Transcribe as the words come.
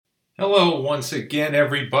Hello once again,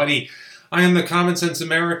 everybody. I am the Common Sense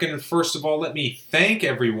American, and first of all, let me thank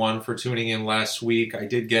everyone for tuning in last week. I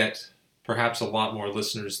did get perhaps a lot more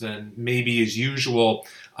listeners than maybe as usual.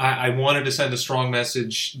 I wanted to send a strong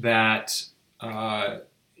message that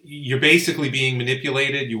you're basically being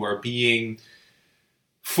manipulated. You are being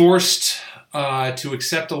forced to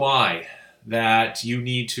accept a lie, that you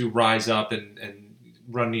need to rise up and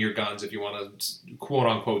run to your guns if you want to,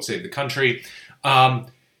 quote-unquote, save the country.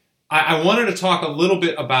 I wanted to talk a little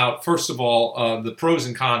bit about, first of all, the pros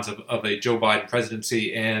and cons of a Joe Biden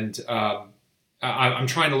presidency, and I'm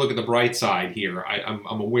trying to look at the bright side here.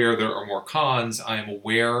 I'm aware there are more cons. I am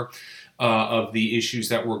aware of the issues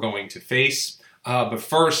that we're going to face. But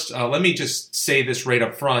first, let me just say this right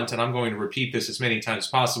up front, and I'm going to repeat this as many times as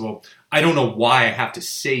possible. I don't know why I have to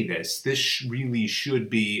say this. This really should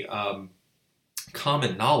be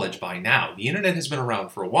common knowledge by now. The internet has been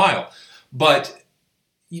around for a while, but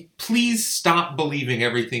please stop believing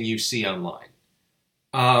everything you see online.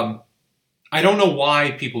 I don't know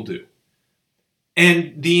why people do.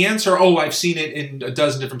 And the answer, I've seen it in a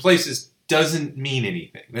dozen different places, doesn't mean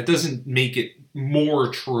anything. That doesn't make it more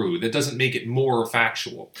true. That doesn't make it more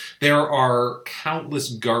factual. There are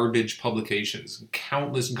countless garbage publications,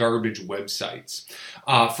 countless garbage websites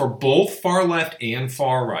for both far left and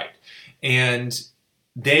far right. And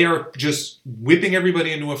they are just whipping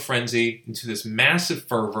everybody into a frenzy, into this massive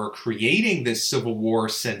fervor, creating this civil war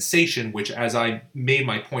sensation, which, as I made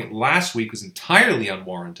my point last week, was entirely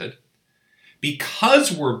unwarranted,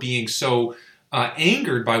 because we're being so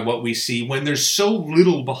angered by what we see when there's so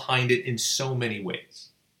little behind it in so many ways.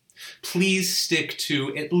 Please stick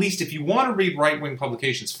to, at least if you want to read right-wing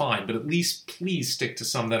publications, fine, but at least please stick to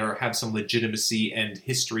some that have some legitimacy and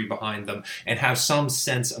history behind them and have some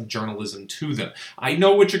sense of journalism to them. I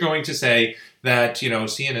know what you're going to say, that,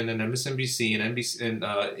 CNN and MSNBC and NBC and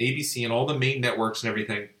ABC and all the main networks and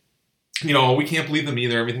everything, we can't believe them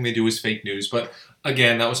either. Everything they do is fake news. But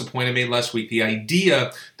again, that was a point I made last week. The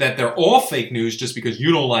idea that they're all fake news just because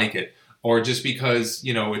you don't like it, or just because,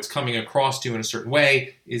 it's coming across to you in a certain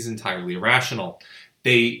way, is entirely irrational.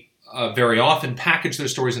 They very often package their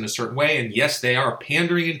stories in a certain way, and yes, they are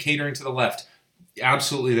pandering and catering to the left.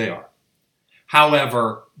 Absolutely they are.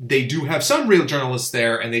 However, they do have some real journalists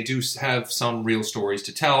there, and they do have some real stories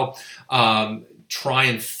to tell. Try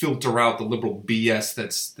and filter out the liberal BS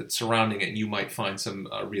that's surrounding it, and you might find some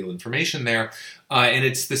real information there. And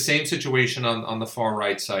it's the same situation on the far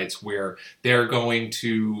right sites, where they're going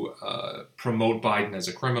to promote Biden as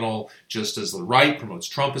a criminal, just as the right promotes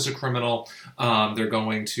Trump as a criminal. They're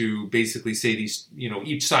going to basically say these,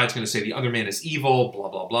 each side's going to say the other man is evil, blah,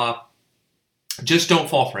 blah, blah. Just don't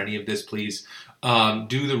fall for any of this, please.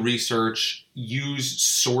 Do the research, use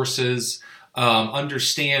sources,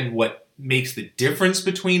 understand what makes the difference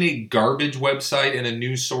between a garbage website and a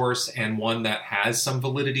news source and one that has some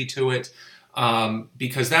validity to it,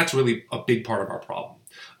 because that's really a big part of our problem.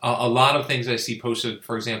 A lot of things I see posted,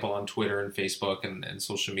 for example, on Twitter and Facebook and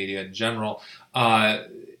social media in general, are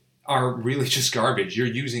really just garbage. You're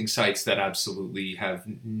using sites that absolutely have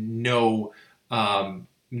no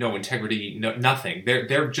integrity, nothing.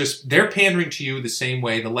 They're pandering to you the same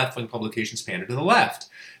way the left-wing publications pander to the left.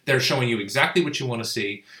 They're showing you exactly what you want to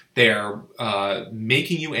see. They're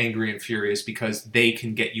making you angry and furious because they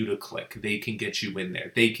can get you to click. They can get you in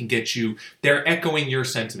there. They're echoing your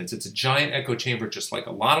sentiments. It's a giant echo chamber, just like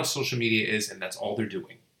a lot of social media is, and that's all they're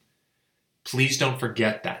doing. Please don't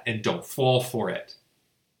forget that, and don't fall for it.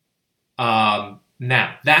 Now,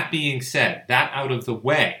 that being said, that out of the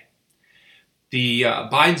way, the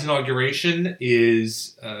Biden's inauguration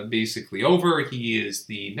is basically over. He is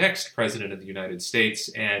the next president of the United States,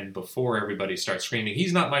 and before everybody starts screaming,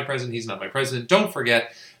 he's not my president, he's not my president, don't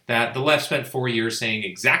forget that the left spent 4 years saying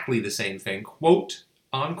exactly the same thing, quote,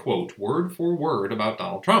 unquote, word for word about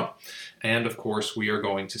Donald Trump. And of course, we are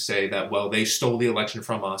going to say that, they stole the election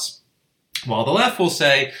from us, while the left will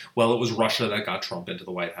say, it was Russia that got Trump into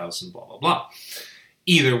the White House and blah, blah, blah.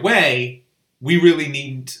 Either way, we really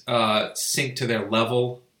need sink to their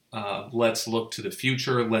level. Let's look to the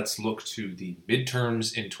future. Let's look to the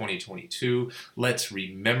midterms in 2022. Let's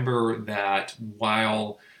remember that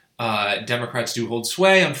while Democrats do hold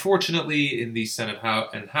sway, unfortunately, in the Senate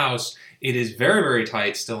and House, it is very, very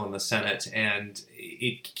tight still in the Senate, and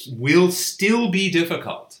it will still be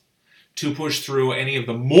difficult to push through any of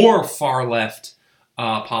the more far-left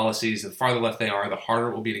policies. The farther left they are, the harder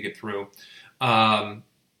it will be to get through.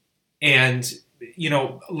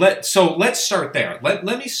 Let's start there. Let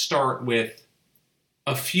me start with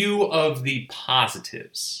a few of the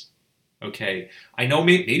positives Okay, I know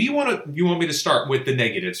maybe you want me to start with the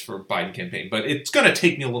negatives for Biden campaign, but it's going to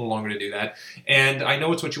take me a little longer to do that. And I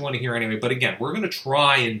know it's what you want to hear anyway. But again, we're going to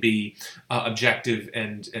try and be objective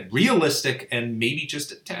and realistic, and maybe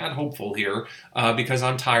just a tad hopeful here, because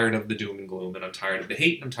I'm tired of the doom and gloom, and I'm tired of the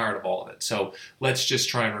hate, and I'm tired of all of it. So let's just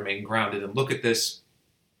try and remain grounded and look at this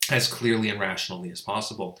as clearly and rationally as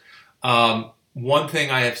possible. One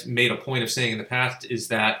thing I have made a point of saying in the past is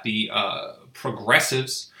that the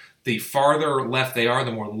progressives, the farther left they are,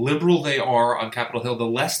 the more liberal they are on Capitol Hill, the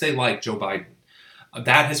less they like Joe Biden.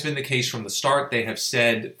 That has been the case from the start. They have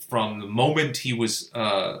said from the moment he was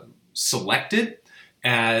selected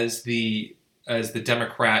as the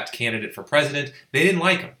Democrat candidate for president, they didn't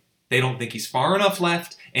like him. They don't think he's far enough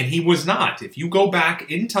left, and he was not. If you go back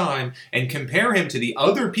in time and compare him to the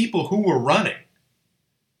other people who were running,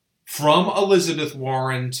 from Elizabeth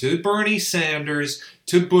Warren to Bernie Sanders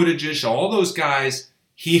to Buttigieg, all those guys,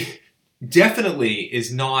 he definitely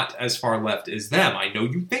is not as far left as them. I know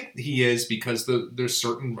you think he is because there's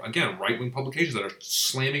certain, again, right-wing publications that are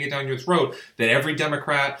slamming it down your throat that every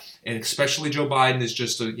Democrat, and especially Joe Biden, is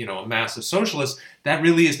just a massive socialist. That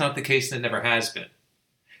really is not the case, and it never has been.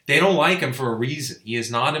 They don't like him for a reason. He is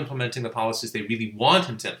not implementing the policies they really want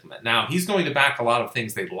him to implement. Now, he's going to back a lot of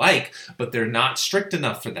things they like, but they're not strict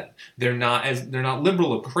enough for them. They're not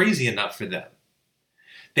liberal or crazy enough for them.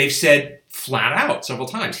 They've said flat out several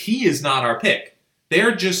times, he is not our pick. They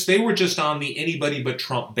were just on the anybody but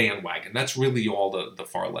Trump bandwagon. That's really all the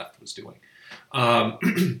far left was doing.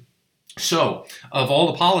 So, of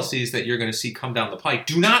all the policies that you're going to see come down the pike,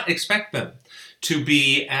 do not expect them to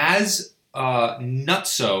be as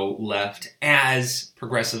nutso left as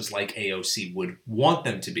progressives like AOC would want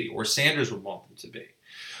them to be, or Sanders would want them to be.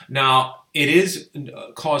 Now, it is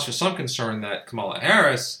cause for some concern that Kamala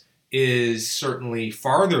Harris is certainly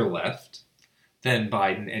farther left than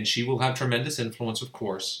Biden, and she will have tremendous influence, of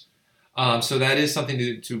course. So that is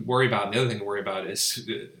something to worry about. And the other thing to worry about is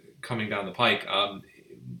coming down the pike.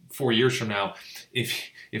 4 years from now,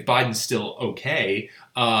 if Biden's still okay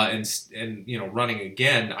and running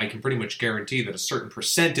again, I can pretty much guarantee that a certain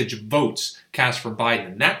percentage of votes cast for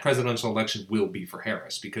Biden in that presidential election will be for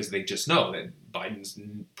Harris, because they just know that Biden's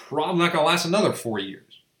probably not going to last another 4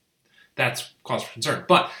 years. That's cause for concern.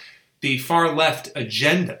 But the far left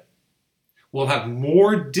agenda will have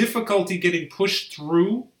more difficulty getting pushed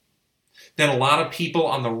through than a lot of people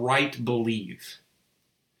on the right believe.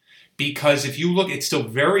 Because if you look, it's still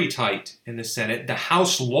very tight in the Senate. The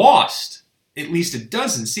House lost at least a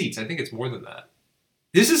dozen seats. I think it's more than that.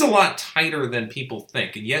 This is a lot tighter than people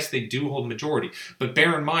think. And yes, they do hold majority. But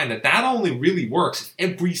bear in mind that only really works if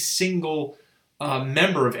every single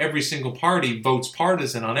member of every single party votes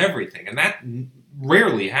partisan on everything. And that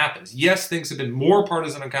rarely happens. Yes, things have been more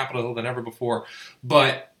partisan on Capitol Hill than ever before.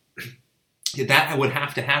 But that would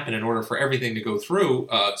have to happen in order for everything to go through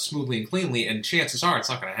smoothly and cleanly. And chances are it's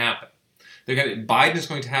not going to happen. Biden is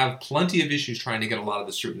going to have plenty of issues trying to get a lot of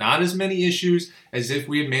this through. Not as many issues as if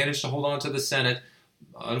we had managed to hold on to the Senate,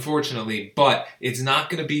 unfortunately, but it's not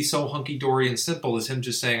going to be so hunky-dory and simple as him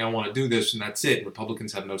just saying, I want to do this, and that's it. And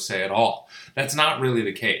Republicans have no say at all. That's not really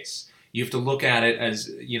the case. You have to look at it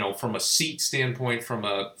as, from a seat standpoint, from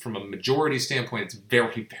a majority standpoint, it's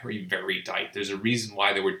very, very, very tight. There's a reason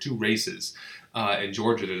why there were two races in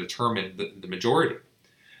Georgia to determine the majority.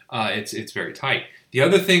 It's very tight. The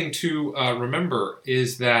other thing to remember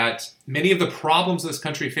is that many of the problems this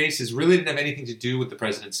country faces really didn't have anything to do with the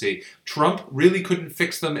presidency. Trump really couldn't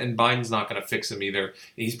fix them, and Biden's not going to fix them either.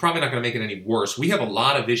 He's probably not going to make it any worse. We have a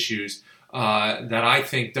lot of issues that I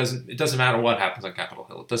think it doesn't matter what happens on Capitol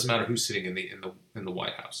Hill. It doesn't matter who's sitting in the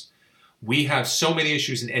White House. We have so many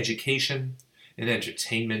issues in education, in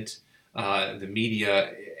entertainment, the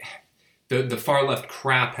media. The far left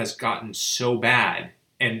crap has gotten so bad.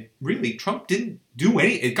 And really, Trump didn't do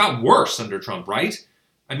anything. It got worse under Trump, right?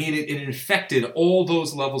 I mean, it infected all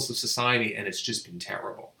those levels of society, and it's just been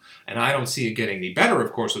terrible. And I don't see it getting any better,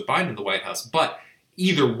 of course, with Biden in the White House. But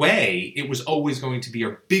either way, it was always going to be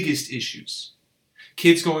our biggest issues.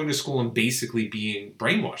 Kids going to school and basically being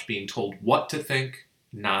brainwashed, being told what to think,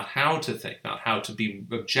 not how to think, not how to be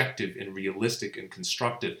objective and realistic and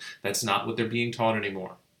constructive. That's not what they're being taught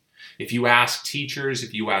anymore. If you ask teachers,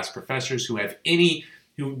 if you ask professors who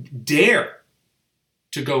dare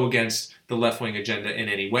to go against the left-wing agenda in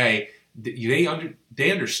any way, they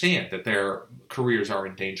understand that their careers are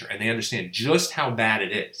in danger, and they understand just how bad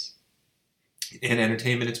it is. In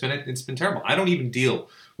entertainment, it's been terrible. I don't even deal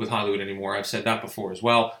with Hollywood anymore. I've said that before as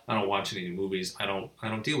well. I don't watch any movies. I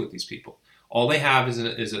don't deal with these people. All they have is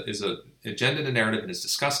a agenda and a narrative, and it's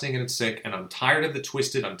disgusting and it's sick. And I'm tired of the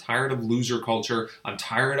twisted. I'm tired of loser culture. I'm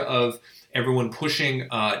tired of everyone pushing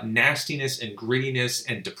nastiness and grittiness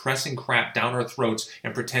and depressing crap down our throats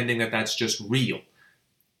and pretending that that's just real,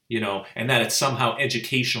 and that it's somehow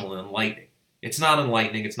educational and enlightening. It's not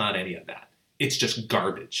enlightening. It's not any of that. It's just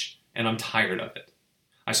garbage, and I'm tired of it.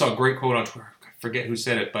 I saw a great quote on Twitter. I forget who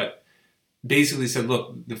said it, but basically said,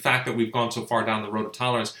 look, the fact that we've gone so far down the road of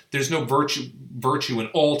tolerance, there's no virtue in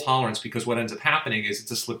all tolerance, because what ends up happening is it's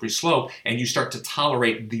a slippery slope, and you start to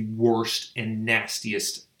tolerate the worst and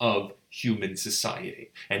nastiest of human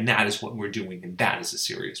society. And that is what we're doing, and that is a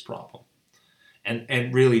serious problem.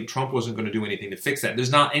 And really, Trump wasn't going to do anything to fix that.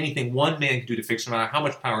 There's not anything one man can do to fix it, no matter how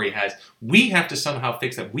much power he has. We have to somehow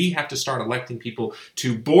fix that. We have to start electing people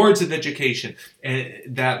to boards of education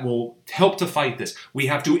that will help to fight this. We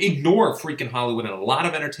have to ignore freaking Hollywood and a lot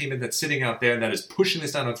of entertainment that's sitting out there that is pushing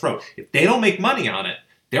this down our throat. If they don't make money on it,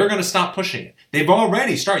 they're going to stop pushing it. They've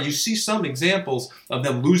already started. You see some examples of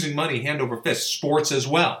them losing money hand over fist. Sports as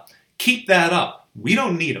well. Keep that up. We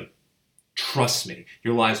don't need them. Trust me,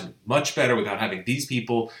 your lives are much better without having these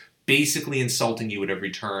people basically insulting you at every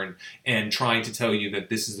turn and trying to tell you that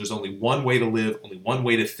there's only one way to live, only one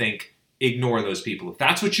way to think. Ignore those people. If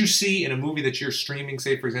that's what you see in a movie that you're streaming,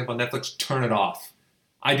 say for example on Netflix, turn it off.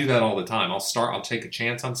 I do that all the time. I'll take a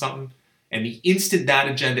chance on something, and the instant that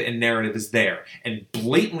agenda and narrative is there, and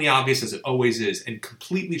blatantly obvious as it always is, and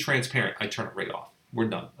completely transparent, I turn it right off. We're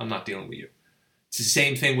done. I'm not dealing with you. It's the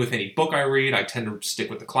same thing with any book I read. I tend to stick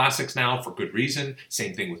with the classics now for good reason.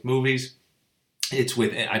 Same thing with movies. I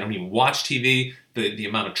don't even watch TV. The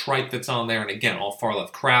amount of tripe that's on there, and again, all far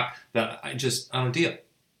left crap that I don't deal.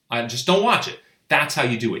 I just don't watch it. That's how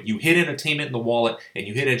you do it. You hit entertainment in the wallet, and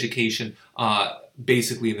you hit education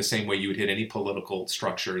basically in the same way you would hit any political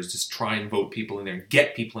structure, is just try and vote people in there and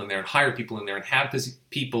get people in there and hire people in there and have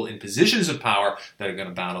people in positions of power that are going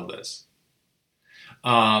to battle this.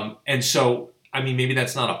 And so, I mean, maybe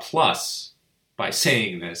that's not a plus by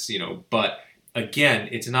saying this, but again,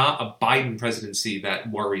 it's not a Biden presidency that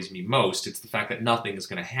worries me most. It's the fact that nothing is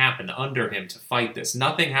going to happen under him to fight this.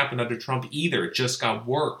 Nothing happened under Trump either. It just got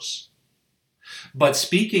worse. But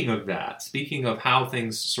speaking of how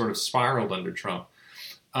things sort of spiraled under Trump,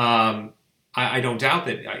 I don't doubt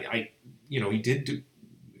that he did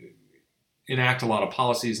enact a lot of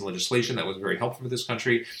policies and legislation that was very helpful for this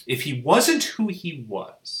country. If he wasn't who he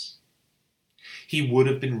was, he would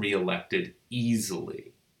have been reelected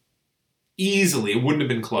easily. Easily. It wouldn't have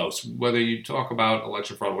been close. Whether you talk about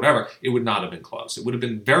election fraud or whatever, it would not have been close. It would have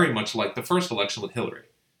been very much like the first election with Hillary.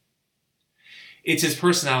 It's his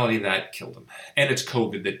personality that killed him. And it's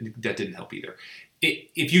COVID that didn't help either.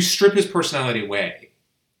 If you strip his personality away,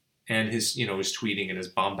 and his tweeting and his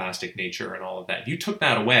bombastic nature and all of that, if you took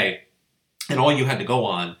that away, and all you had to go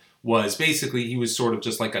on was basically he was sort of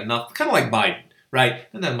just like kind of like Biden. Right?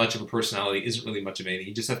 And that much of a personality isn't really much of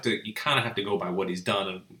anything. You kind of have to go by what he's done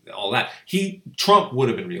and all that. Trump would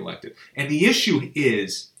have been reelected. And the issue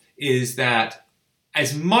is that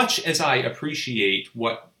as much as I appreciate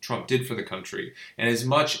what Trump did for the country, and as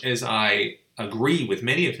much as I agree with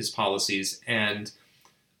many of his policies and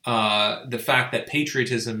the fact that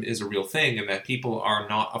patriotism is a real thing and that people are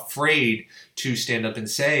not afraid to stand up and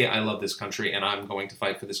say, I love this country and I'm going to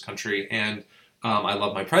fight for this country and I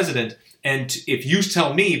love my president. And if you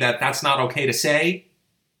tell me that that's not okay to say,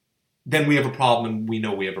 then we have a problem, and we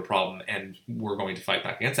know we have a problem, and we're going to fight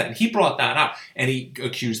back against that. And he brought that up, and he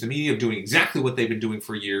accused the media of doing exactly what they've been doing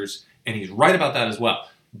for years, and he's right about that as well.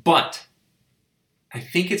 But I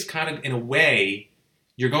think it's kind of, in a way,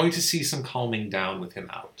 you're going to see some calming down with him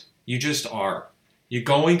out. You just are. You're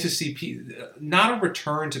going to see not a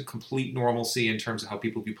return to complete normalcy in terms of how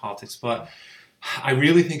people view politics, but I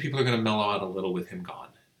really think people are going to mellow out a little with him gone.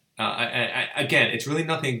 Again, it's really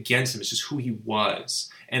nothing against him. It's just who he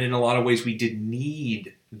was. And in a lot of ways, we did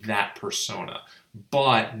need that persona.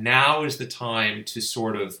 But now is the time to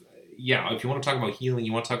sort of, if you want to talk about healing,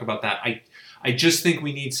 you want to talk about that. I just think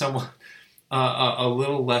we need someone a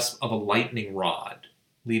little less of a lightning rod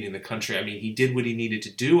leading the country. I mean, he did what he needed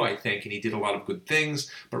to do, I think, and he did a lot of good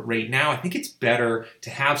things. But right now, I think it's better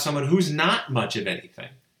to have someone who's not much of anything.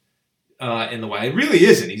 In the way. It really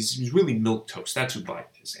isn't. He's really milquetoast. That's who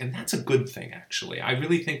Biden is. And that's a good thing, actually. I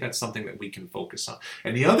really think that's something that we can focus on.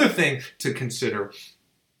 And the other thing to consider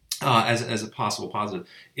as a possible positive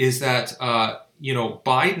is that,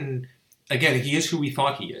 Biden, again, he is who we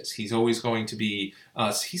thought he is. He's always going to be,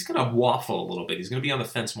 he's going to waffle a little bit. He's going to be on the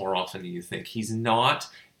fence more often than you think. He's not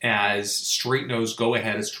as straight-nosed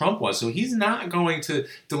go-ahead as Trump was. So he's not going to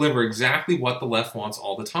deliver exactly what the left wants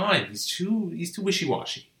all the time. He's too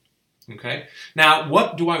wishy-washy. Okay? Now,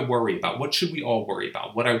 what do I worry about? What should we all worry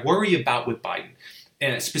about? What I worry about with Biden,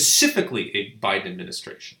 and specifically a Biden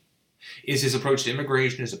administration, is his approach to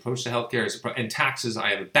immigration, his approach to healthcare, and taxes. I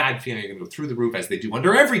have a bad feeling are going to go through the roof, as they do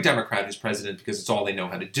under every Democrat who's president, because it's all they know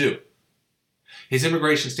how to do. His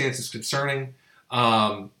immigration stance is concerning.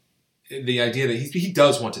 The idea that he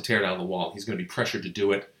does want to tear down the wall. He's going to be pressured to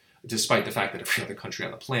do it, despite the fact that every other country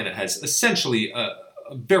on the planet has essentially a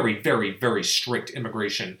very, very, very strict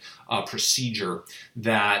immigration procedure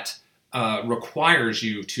that requires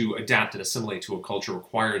you to adapt and assimilate to a culture,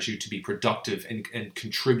 requires you to be productive and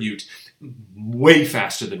contribute way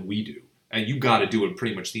faster than we do. And you got to do it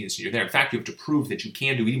pretty much the instant you're there. In fact, you have to prove that you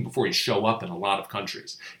can do it even before you show up in a lot of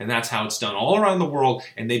countries. And that's how it's done all around the world.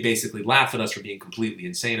 And they basically laugh at us for being completely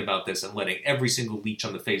insane about this and letting every single leech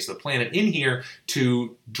on the face of the planet in here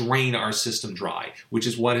to drain our system dry, which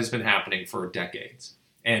is what has been happening for decades.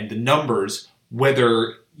 And the numbers,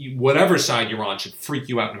 whatever side you're on, should freak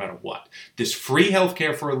you out no matter what. This free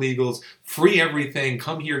healthcare for illegals, free everything,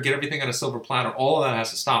 come here, get everything on a silver platter, all of that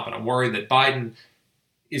has to stop. And I'm worried that Biden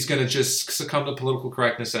is going to just succumb to political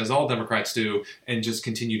correctness, as all Democrats do, and just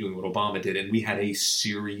continue doing what Obama did. And we had a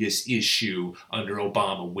serious issue under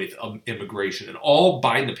Obama with immigration. And all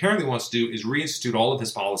Biden apparently wants to do is reinstitute all of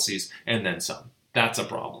his policies and then some. That's a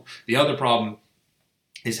problem. The other problem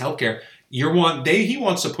is healthcare. He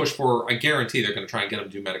wants to push for, I guarantee they're going to try and get him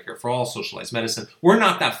to do Medicare for all, socialized medicine. We're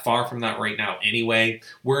not that far from that right now anyway.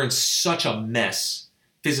 We're in such a mess,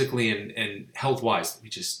 physically and health-wise,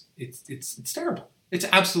 that it's terrible. It's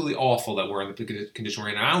absolutely awful that we're in the condition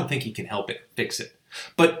we're in, and I don't think he can fix it.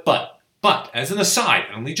 But, as an aside,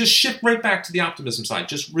 and let me just shift right back to the optimism side,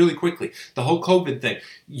 just really quickly, the whole COVID thing.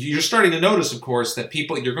 You're starting to notice, of course, that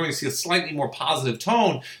you're going to see a slightly more positive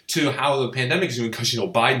tone to how the pandemic is doing, because,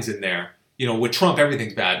 Biden's in there. With Trump,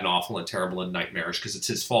 everything's bad and awful and terrible and nightmarish because it's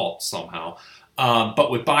his fault somehow. But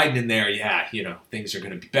with Biden in there, things are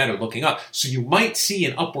going to be better looking up. So you might see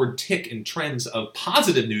an upward tick in trends of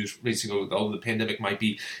positive news. Basically, the pandemic might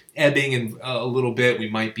be ebbing in a little bit. We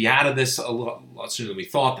might be out of this a lot sooner than we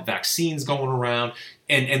thought. The vaccine's going around.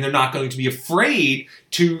 And they're not going to be afraid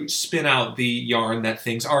to spin out the yarn that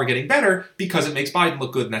things are getting better because it makes Biden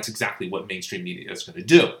look good. And that's exactly what mainstream media is going to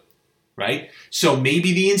do. Right? So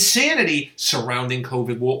maybe the insanity surrounding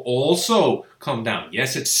COVID will also come down.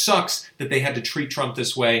 Yes, it sucks that they had to treat Trump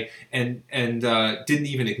this way and didn't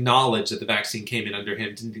even acknowledge that the vaccine came in under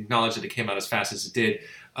him, didn't acknowledge that it came out as fast as it did,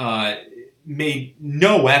 made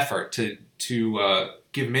no effort to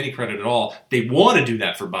give him any credit at all. They want to do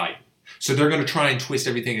that for Biden. So they're going to try and twist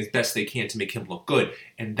everything as best they can to make him look good.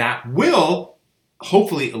 And that will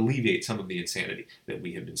hopefully alleviate some of the insanity that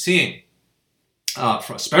we have been seeing.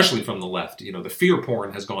 Especially from the left. The fear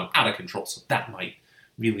porn has gone out of control, so that might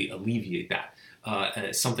really alleviate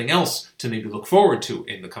that. Something else to maybe look forward to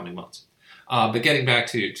in the coming months. But getting back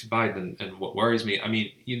to Biden and what worries me,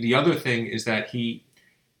 the other thing is that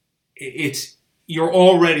you're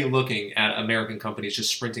already looking at American companies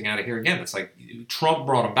just sprinting out of here again. It's like Trump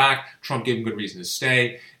brought them back. Trump gave them good reason to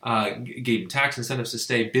stay, gave them tax incentives to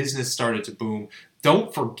stay. Business started to boom.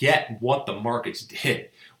 Don't forget what the markets did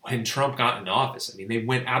when Trump got into office. They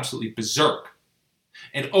went absolutely berserk.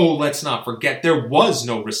 And let's not forget, there was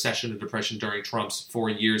no recession or depression during Trump's 4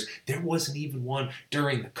 years. There wasn't even one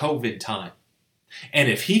during the COVID time. And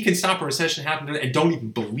if he can stop a recession happening, and don't even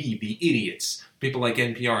believe the idiots, people like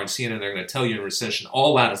NPR and CNN, they're going to tell you in a recession,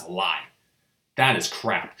 all that is a lie. That is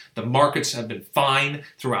crap. The markets have been fine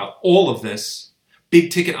throughout all of this. Big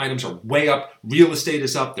ticket items are way up. Real estate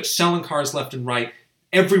is up. They're selling cars left and right.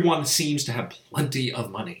 Everyone seems to have plenty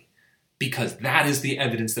of money because that is the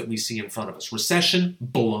evidence that we see in front of us. Recession,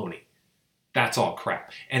 baloney. That's all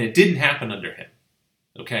crap. And it didn't happen under him.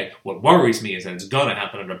 Okay? What worries me is that it's going to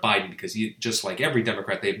happen under Biden because just like every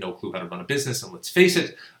Democrat, they have no clue how to run a business. And let's face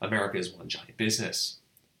it, America is one giant business.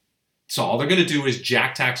 So all they're going to do is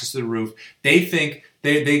jack taxes to the roof. They think,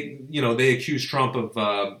 they accuse Trump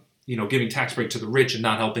of giving tax break to the rich and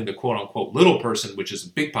not helping the quote-unquote little person, which is a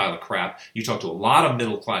big pile of crap. You talk to a lot of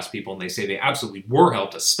middle-class people, and they say they absolutely were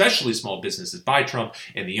helped, especially small businesses, by Trump,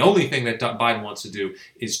 and the only thing that Biden wants to do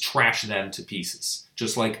is trash them to pieces,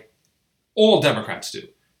 just like all Democrats do.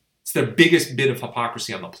 It's their biggest bit of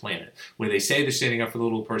hypocrisy on the planet, where they say they're standing up for the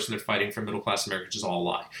little person, they're fighting for middle-class America, which is all a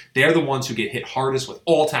lie. They're the ones who get hit hardest with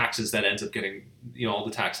all taxes that ends up getting, all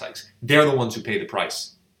the tax hikes. They're the ones who pay the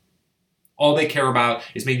price. All they care about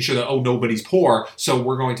is making sure that, nobody's poor, so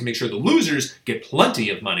we're going to make sure the losers get plenty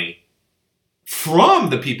of money from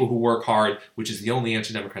the people who work hard, which is the only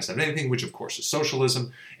answer Democrats have anything, which of course is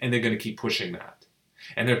socialism, and they're going to keep pushing that.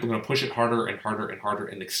 And they're going to push it harder and harder and harder,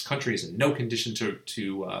 and this country is in no condition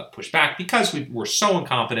to push back because we're so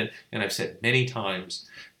incompetent. And I've said many times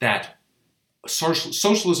that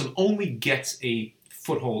socialism only gets a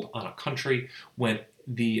foothold on a country when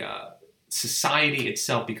the society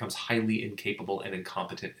itself becomes highly incapable and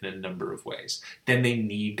incompetent in a number of ways. Then they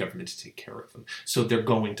need government to take care of them. So they're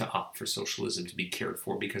going to opt for socialism to be cared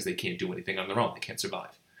for because they can't do anything on their own. They can't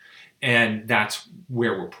survive. And that's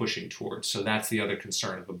where we're pushing towards. So that's the other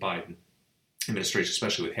concern of the Biden administration,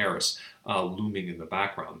 especially with Harris looming in the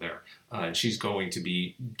background there. And she's going to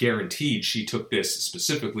be guaranteed, she took this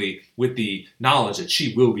specifically with the knowledge that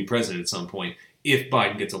she will be president at some point if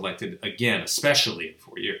Biden gets elected again, especially in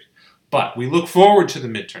 4 years. But we look forward to the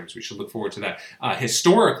midterms. We should look forward to that.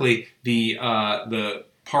 Historically, the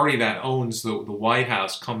party that owns the White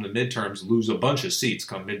House come the midterms lose a bunch of seats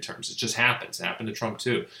come midterms. It just happens. It happened to Trump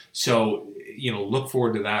too. So, look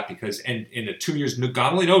forward to that because, and in the 2 years,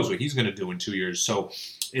 God only knows what he's going to do in 2 years. So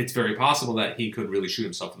it's very possible that he could really shoot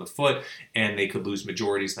himself in the foot and they could lose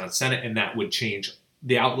majorities in the Senate, and that would change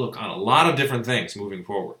the outlook on a lot of different things moving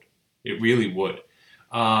forward. It really would.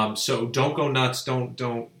 So don't go nuts.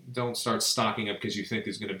 Don't start stocking up because you think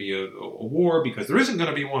there's going to be a war, because there isn't going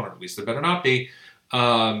to be one, or at least there better not be.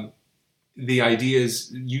 The idea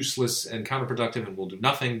is useless and counterproductive and will do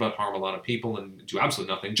nothing but harm a lot of people and do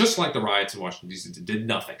absolutely nothing, just like the riots in Washington, D.C. did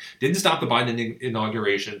nothing. Didn't stop the Biden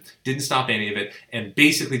inauguration, didn't stop any of it, and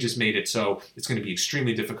basically just made it so it's going to be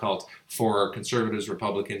extremely difficult for conservatives,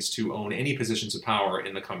 Republicans to own any positions of power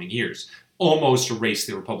in the coming years. Almost erase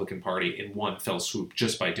the Republican Party in one fell swoop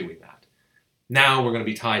just by doing that. Now we're going to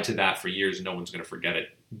be tied to that for years and no one's going to forget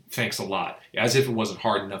it. Thanks a lot. As if it wasn't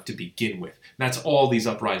hard enough to begin with. And that's all these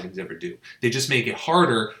uprisings ever do. They just make it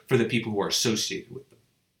harder for the people who are associated with them.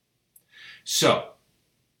 So,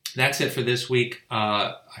 that's it for this week.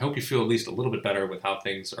 I hope you feel at least a little bit better with how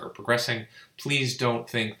things are progressing. Please don't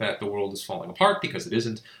think that the world is falling apart, because it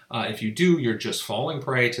isn't. If you do, you're just falling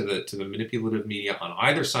prey to the manipulative media on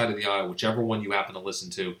either side of the aisle, whichever one you happen to listen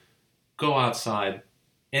to. Go outside,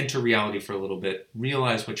 enter reality for a little bit,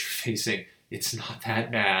 realize what you're facing. It's not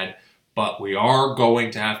that bad, but we are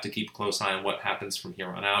going to have to keep a close eye on what happens from here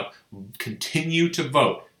on out. Continue to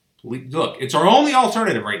vote. Look, it's our only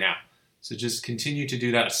alternative right now. So just continue to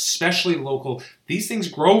do that, especially local. These things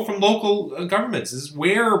grow from local governments. This is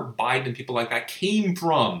where Biden and people like that came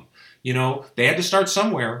from. They had to start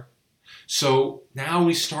somewhere. So now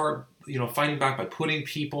we start fighting back by putting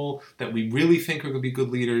people that we really think are going to be good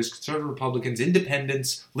leaders, conservative Republicans,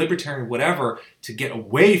 independents, libertarian, whatever, to get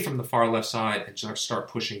away from the far left side and just start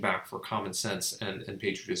pushing back for common sense and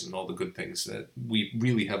patriotism and all the good things that we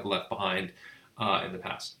really have left behind in the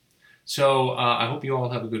past. So I hope you all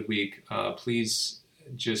have a good week. Please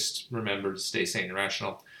just remember to stay sane and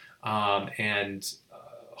rational. And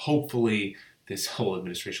hopefully this whole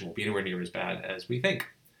administration won't be anywhere near as bad as we think.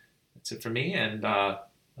 That's it for me, and I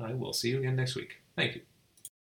will see you again next week. Thank you.